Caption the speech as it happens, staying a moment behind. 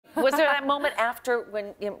Was there that moment after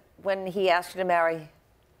when he asked you to marry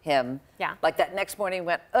him? Yeah. Like that next morning, you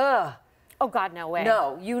went, ugh. Oh God, no way.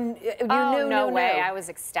 No, you knew. No way. I was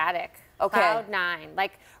ecstatic. Okay. Cloud nine.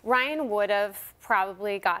 Like Ryan would have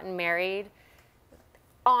probably gotten married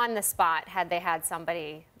on the spot had they had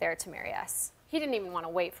somebody there to marry us. He didn't even want to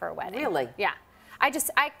wait for a wedding. Really? Yeah.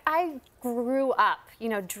 I grew up, you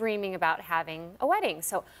know, dreaming about having a wedding.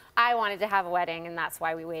 So I wanted to have a wedding, and that's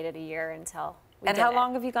why we waited a year until we did it. And how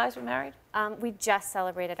long have you guys been married? We just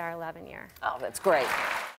celebrated our 11th year. Oh, that's great.